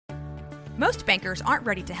Most bankers aren't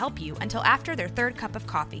ready to help you until after their third cup of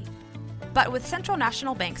coffee. But with Central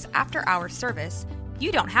National Bank's after-hours service,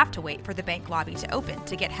 you don't have to wait for the bank lobby to open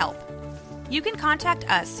to get help. You can contact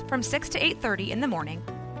us from 6 to 8:30 in the morning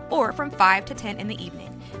or from 5 to 10 in the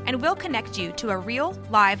evening, and we'll connect you to a real,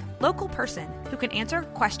 live, local person who can answer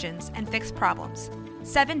questions and fix problems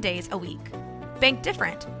 7 days a week. Bank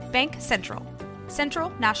different. Bank Central. Central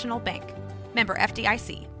National Bank. Member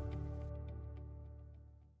FDIC.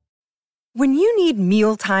 When you need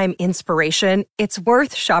mealtime inspiration, it's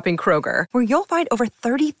worth shopping Kroger, where you'll find over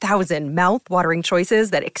 30,000 mouth-watering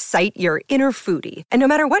choices that excite your inner foodie. And no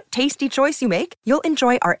matter what tasty choice you make, you'll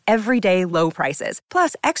enjoy our everyday low prices,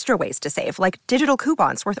 plus extra ways to save, like digital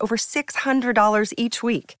coupons worth over $600 each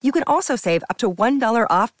week. You can also save up to $1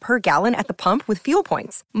 off per gallon at the pump with fuel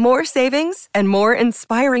points. More savings and more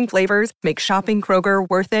inspiring flavors make shopping Kroger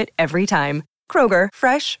worth it every time. Kroger,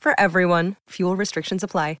 fresh for everyone. Fuel restrictions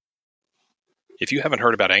apply. If you haven't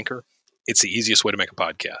heard about Anchor, it's the easiest way to make a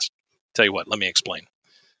podcast. Tell you what, let me explain.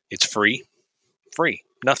 It's free. Free.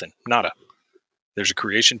 Nothing. Nada. There's a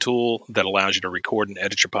creation tool that allows you to record and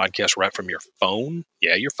edit your podcast right from your phone.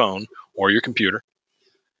 Yeah, your phone or your computer.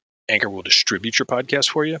 Anchor will distribute your podcast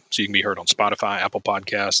for you, so you can be heard on Spotify, Apple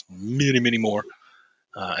Podcasts, many, many more.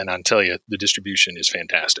 And I'll tell you, the distribution is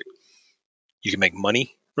fantastic. You can make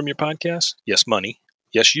money from your podcast. Yes, money.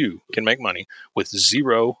 Yes, you can make money with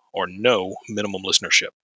zero or no minimum listenership.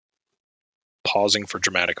 Pausing for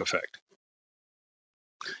dramatic effect.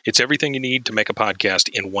 It's everything you need to make a podcast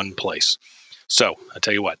in one place. So, I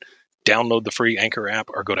tell you what, download the free Anchor app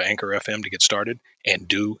or go to Anchor FM to get started and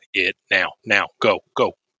do it now. Now, go,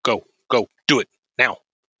 go, go, go. Do it now.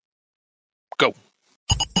 Go.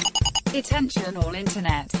 Attention all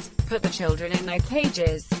internet. Put the children in their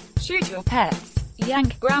cages. Shoot your pets.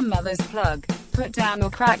 Yank grandmother's plug. Put down your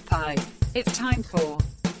crack pipe. It's time for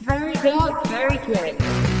Very Dark, Very Quick.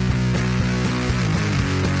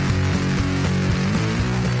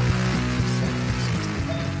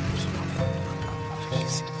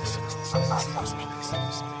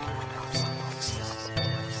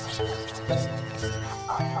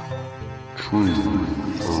 True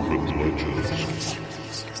urban legends.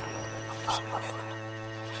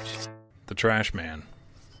 The Trash Man.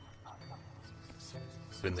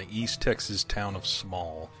 In the East Texas town of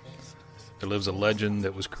Small, there lives a legend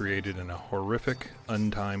that was created in a horrific,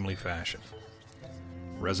 untimely fashion.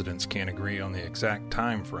 Residents can't agree on the exact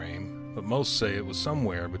time frame, but most say it was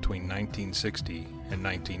somewhere between 1960 and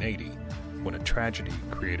 1980, when a tragedy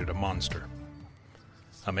created a monster.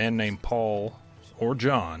 A man named Paul, or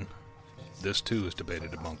John, this too is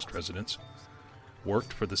debated amongst residents,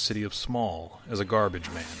 worked for the city of Small as a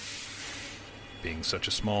garbage man. Being such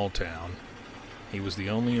a small town, he was the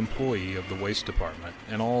only employee of the waste department,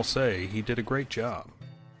 and all say he did a great job.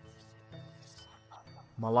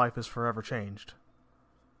 My life is forever changed.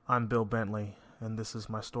 I'm Bill Bentley, and this is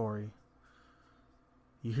my story.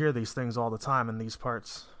 You hear these things all the time in these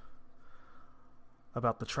parts.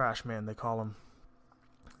 About the trash man, they call him.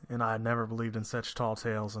 And I had never believed in such tall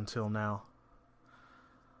tales until now.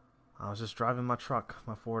 I was just driving my truck,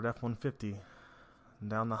 my Ford F-150,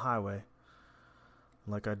 down the highway,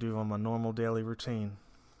 like I do on my normal daily routine.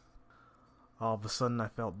 All of a sudden I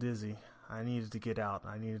felt dizzy. I needed to get out.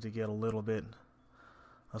 I needed to get a little bit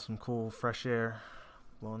of some cool fresh air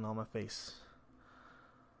blowing on my face.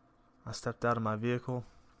 I stepped out of my vehicle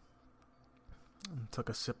and took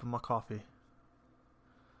a sip of my coffee.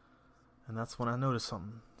 And that's when I noticed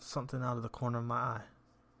something out of the corner of my eye.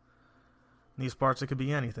 In these parts it could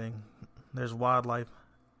be anything. There's wildlife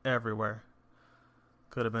everywhere.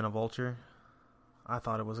 Could have been a vulture. I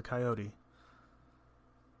thought it was a coyote.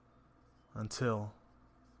 Until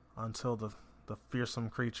the fearsome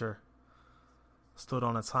creature stood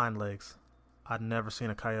on its hind legs. I'd never seen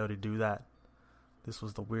a coyote do that. This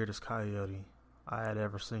was the weirdest coyote I had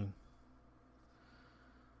ever seen.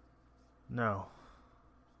 No.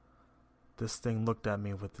 This thing looked at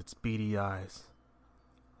me with its beady eyes.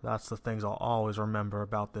 That's the things I'll always remember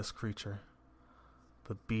about this creature.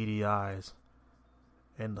 The beady eyes.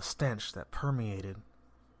 And the stench that permeated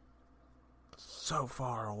so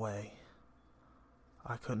far away.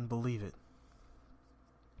 I couldn't believe it.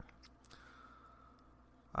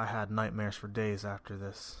 I had nightmares for days after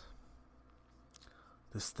this.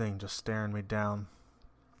 This thing just staring me down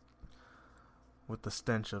with the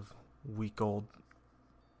stench of week-old,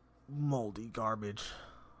 moldy garbage,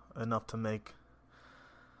 enough to make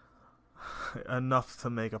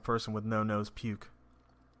a person with no nose puke.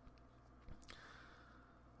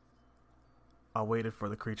 I waited for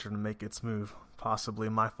the creature to make its move, possibly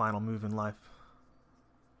my final move in life,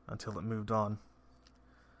 until it moved on.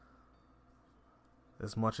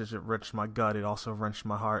 As much as it wrenched my gut, it also wrenched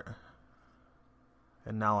my heart.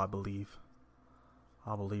 And now I believe.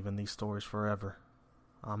 I'll believe in these stories forever.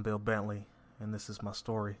 I'm Bill Bentley, and this is my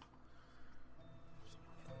story.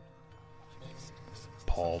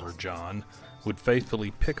 Paul or John would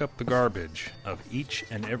faithfully pick up the garbage of each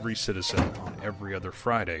and every citizen on every other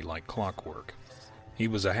Friday like clockwork. He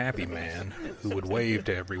was a happy man who would wave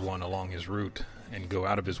to everyone along his route and go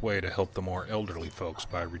out of his way to help the more elderly folks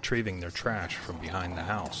by retrieving their trash from behind the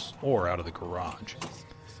house or out of the garage.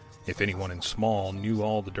 If anyone in Small knew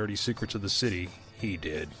all the dirty secrets of the city, he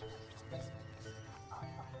did.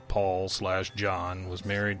 Paul/John was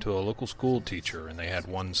married to a local school teacher, and they had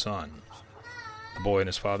one son. The boy and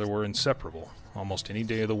his father were inseparable. Almost any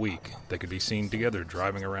day of the week, they could be seen together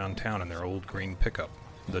driving around town in their old green pickup.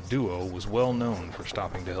 The duo was well known for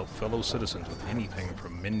stopping to help fellow citizens with anything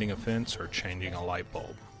from mending a fence or changing a light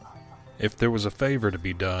bulb. If there was a favor to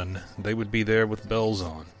be done, they would be there with bells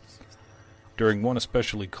on. During one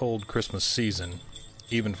especially cold Christmas season,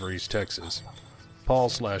 even for East Texas,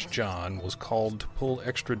 Paul/John was called to pull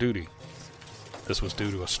extra duty. This was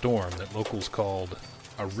due to a storm that locals called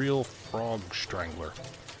a real frog strangler.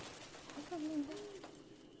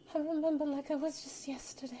 I remember like it was just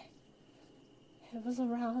yesterday. It was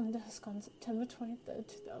around dusk on September 23rd,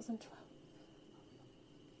 2012.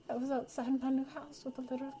 I was outside my new house with a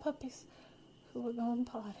litter of puppies who were going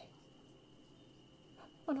potty.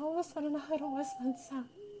 When all of a sudden I heard a whistling sound.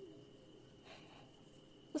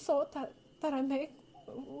 The sort that I make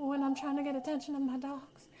when I'm trying to get attention of my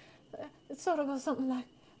dogs. It sort of goes something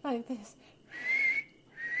like this.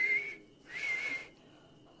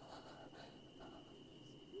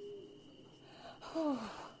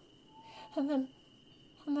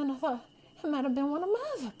 And then I thought it might have been one of my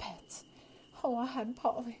other pets. Oh, I had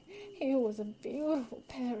Polly. He was a beautiful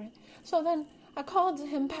parrot. So then I called to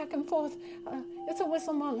him back and forth. It's a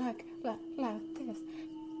whistle more like this.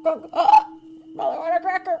 Polly want a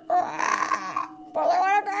cracker. Polly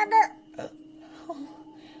want a cracker.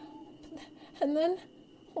 And then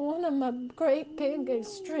one of my great big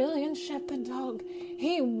Australian shepherd dog,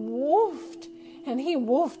 he woofed. And he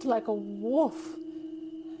woofed like a wolf.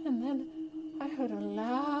 And then I heard a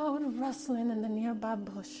loud rustling in the nearby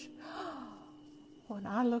bush. When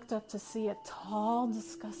I looked up to see a tall,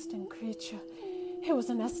 disgusting creature, it was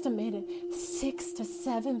an estimated 6 to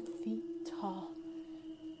 7 feet tall.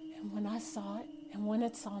 And when I saw it, and when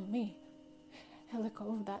it saw me, it looked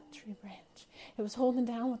over that tree branch. It was holding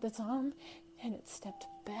down with its arm, and it stepped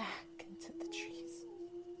back into the trees.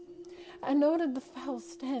 I noted the foul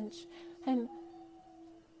stench, and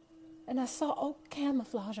I saw oak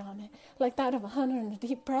camouflage on it, like that of a hunter in a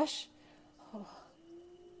deep brush. Oh.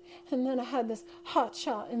 And then I had this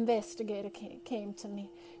hotshot investigator came to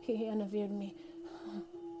me. He interviewed me.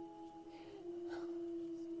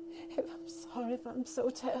 I'm sorry if I'm so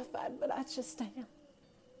terrified, but I just am.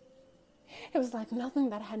 It was like nothing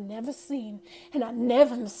that I had never seen, and I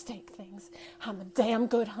never mistake things. I'm a damn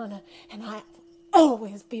good hunter, and I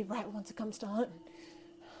always be right once it comes to hunting.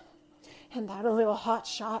 And that little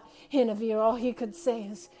hotshot interviewer, all he could say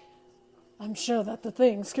is, I'm sure that the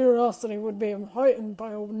thing's curiosity would be heightened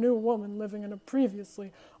by a new woman living in a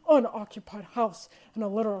previously unoccupied house and a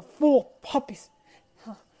litter of full puppies.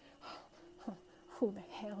 Who the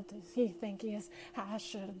hell does he think he is? I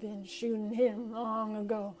should have been shooting him long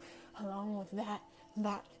ago, along with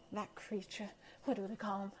that creature. What do they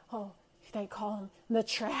call him? Oh, they call him the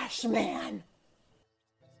Trash Man.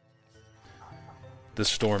 This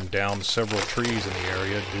storm downed several trees in the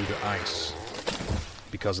area due to ice.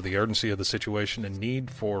 Because of the urgency of the situation and need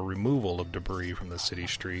for removal of debris from the city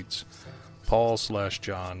streets,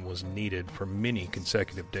 Paul/John was needed for many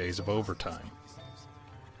consecutive days of overtime.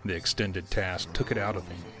 The extended task took it out of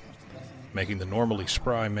him, making the normally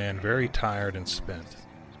spry man very tired and spent.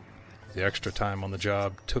 The extra time on the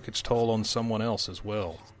job took its toll on someone else as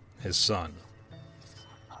well, his son.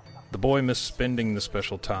 The boy missed spending the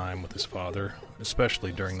special time with his father,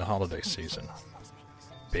 especially during the holiday season.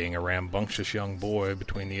 Being a rambunctious young boy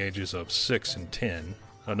between the ages of 6 and 10,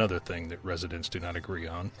 another thing that residents do not agree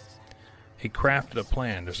on, he crafted a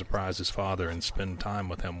plan to surprise his father and spend time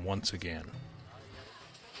with him once again.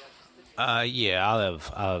 Yeah, I'll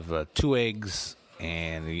have 2 eggs,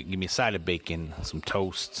 and give me a side of bacon, some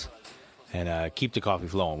toast, and keep the coffee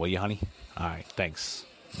flowing, will you, honey? All right, thanks.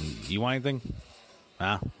 You want anything?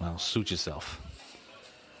 Well, suit yourself.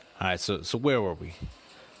 All right, so where were we?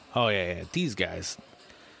 Oh, yeah, these guys,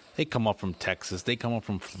 they come up from Texas, they come up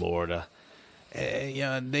from Florida.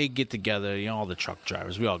 They get together, all the truck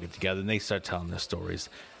drivers, we all get together, and they start telling their stories.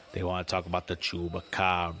 They want to talk about the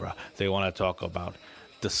chupacabra. They want to talk about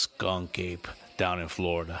the skunk ape down in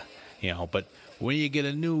Florida, But when you get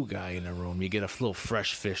a new guy in the room, you get a little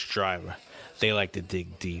fresh fish driver. They like to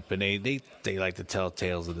dig deep, and they like to tell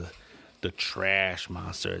tales of the trash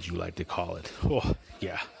monster, as you like to call it. Oh,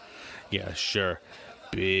 yeah, sure.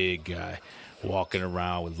 Big guy walking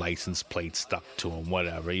around with license plates stuck to him,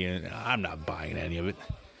 whatever. I'm not buying any of it.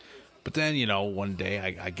 But then, one day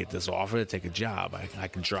I get this offer to take a job. I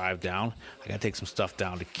can drive down. I got to take some stuff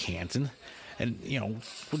down to Canton. And,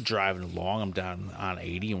 we're driving along. I'm down on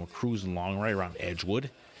 80, and we're cruising along right around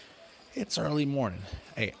Edgewood. It's early morning.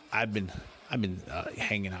 Hey, I've been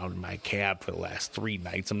hanging out in my cab for the last 3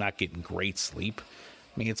 nights. I'm not getting great sleep.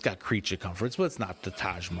 I mean, it's got creature comforts, but it's not the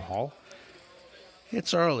Taj Mahal.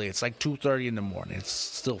 It's early. It's like 2:30 in the morning. It's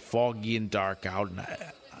still foggy and dark out, and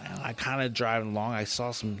I kind of driving along. I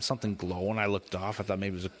saw something glowing. I looked off. I thought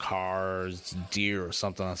maybe it was a car, or deer, or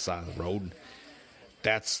something on the side of the road.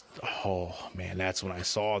 That's when I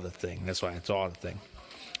saw the thing.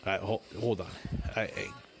 Hold on.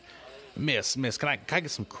 Miss, can I get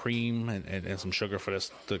some cream and some sugar for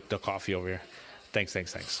the coffee over here?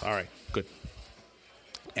 Thanks. All right, good.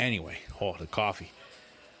 Anyway, the coffee.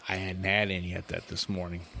 I hadn't had any yet this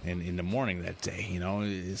morning. And in the morning that day,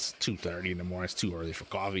 it's 2:30 in the morning. It's too early for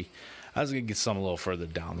coffee. I was going to get some a little further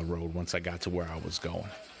down the road once I got to where I was going.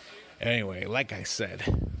 Anyway, like I said,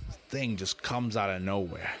 the thing just comes out of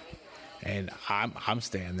nowhere. And I'm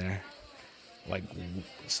standing there like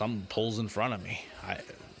something pulls in front of me. I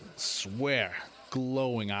swear,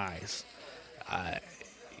 glowing eyes.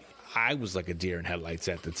 I was like a deer in headlights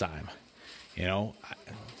at the time.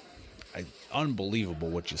 Unbelievable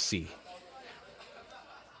what you see.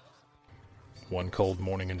 One cold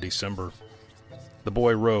morning in December, the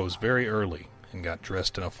boy rose very early and got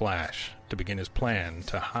dressed in a flash to begin his plan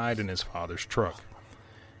to hide in his father's truck.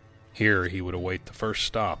 Here he would await the first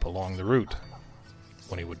stop along the route,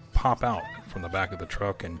 when he would pop out from the back of the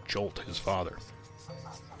truck and jolt his father.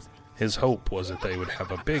 His hope was that they would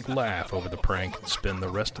have a big laugh over the prank and spend the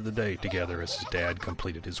rest of the day together as his dad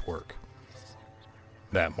completed his work.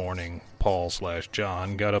 That morning,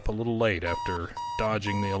 Paul/John got up a little late after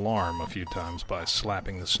dodging the alarm a few times by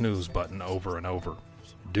slapping the snooze button over and over.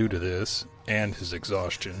 Due to this, and his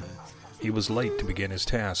exhaustion, he was late to begin his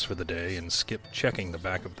tasks for the day and skipped checking the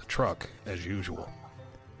back of the truck as usual.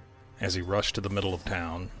 As he rushed to the middle of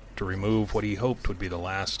town to remove what he hoped would be the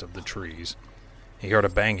last of the trees, he heard a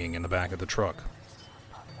banging in the back of the truck.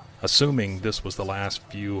 Assuming this was the last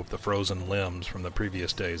few of the frozen limbs from the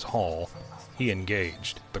previous day's haul, he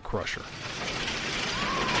engaged the crusher.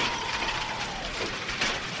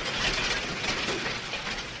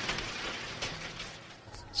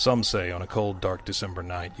 Some say on a cold, dark December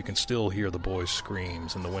night you can still hear the boy's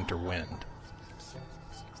screams in the winter wind.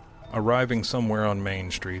 Arriving somewhere on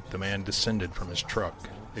Main Street, the man descended from his truck,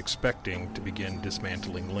 expecting to begin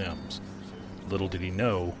dismantling limbs. Little did he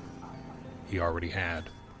know, he already had.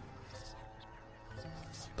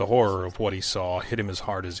 The horror of what he saw hit him as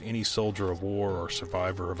hard as any soldier of war or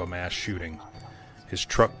survivor of a mass shooting. His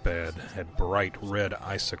truck bed had bright red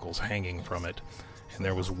icicles hanging from it, and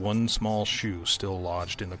there was one small shoe still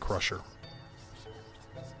lodged in the crusher.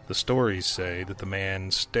 The stories say that the man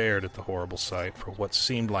stared at the horrible sight for what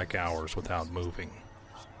seemed like hours without moving.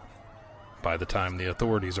 By the time the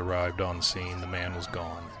authorities arrived on scene, the man was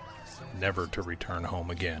gone, never to return home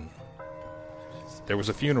again. There was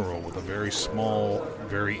a funeral with a very small,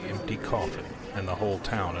 very empty coffin, and the whole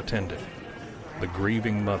town attended. The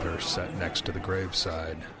grieving mother sat next to the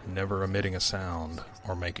graveside, never emitting a sound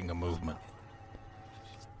or making a movement.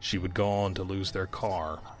 She would go on to lose their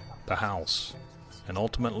car, the house, and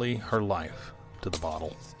ultimately her life to the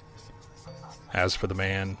bottle. As for the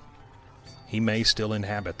man, he may still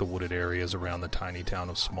inhabit the wooded areas around the tiny town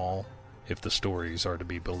of Small, if the stories are to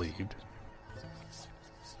be believed.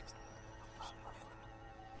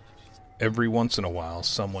 Every once in a while,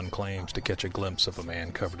 someone claims to catch a glimpse of a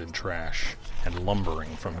man covered in trash and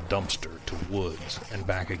lumbering from dumpster to woods and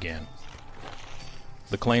back again.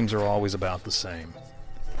 The claims are always about the same.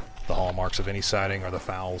 The hallmarks of any sighting are the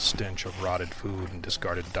foul stench of rotted food and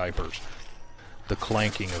discarded diapers, the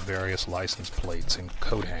clanking of various license plates and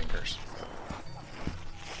coat hangers,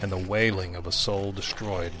 and the wailing of a soul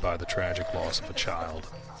destroyed by the tragic loss of a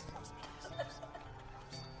child.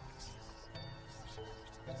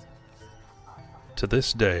 To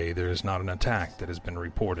this day, there is not an attack that has been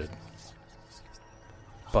reported.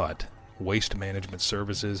 But waste management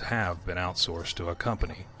services have been outsourced to a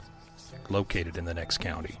company located in the next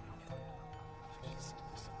county.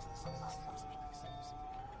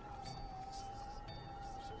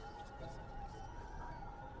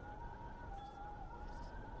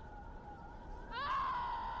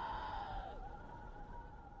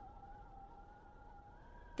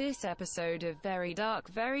 This episode of Very Dark,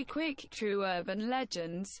 Very Quick True Urban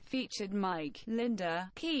Legends featured Mike,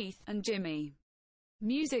 Linda, Keith, and Jimmy.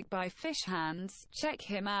 Music by Fish Hands. Check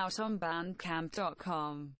him out on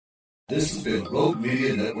Bandcamp.com. This has been Rogue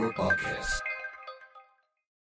Media Network Podcast.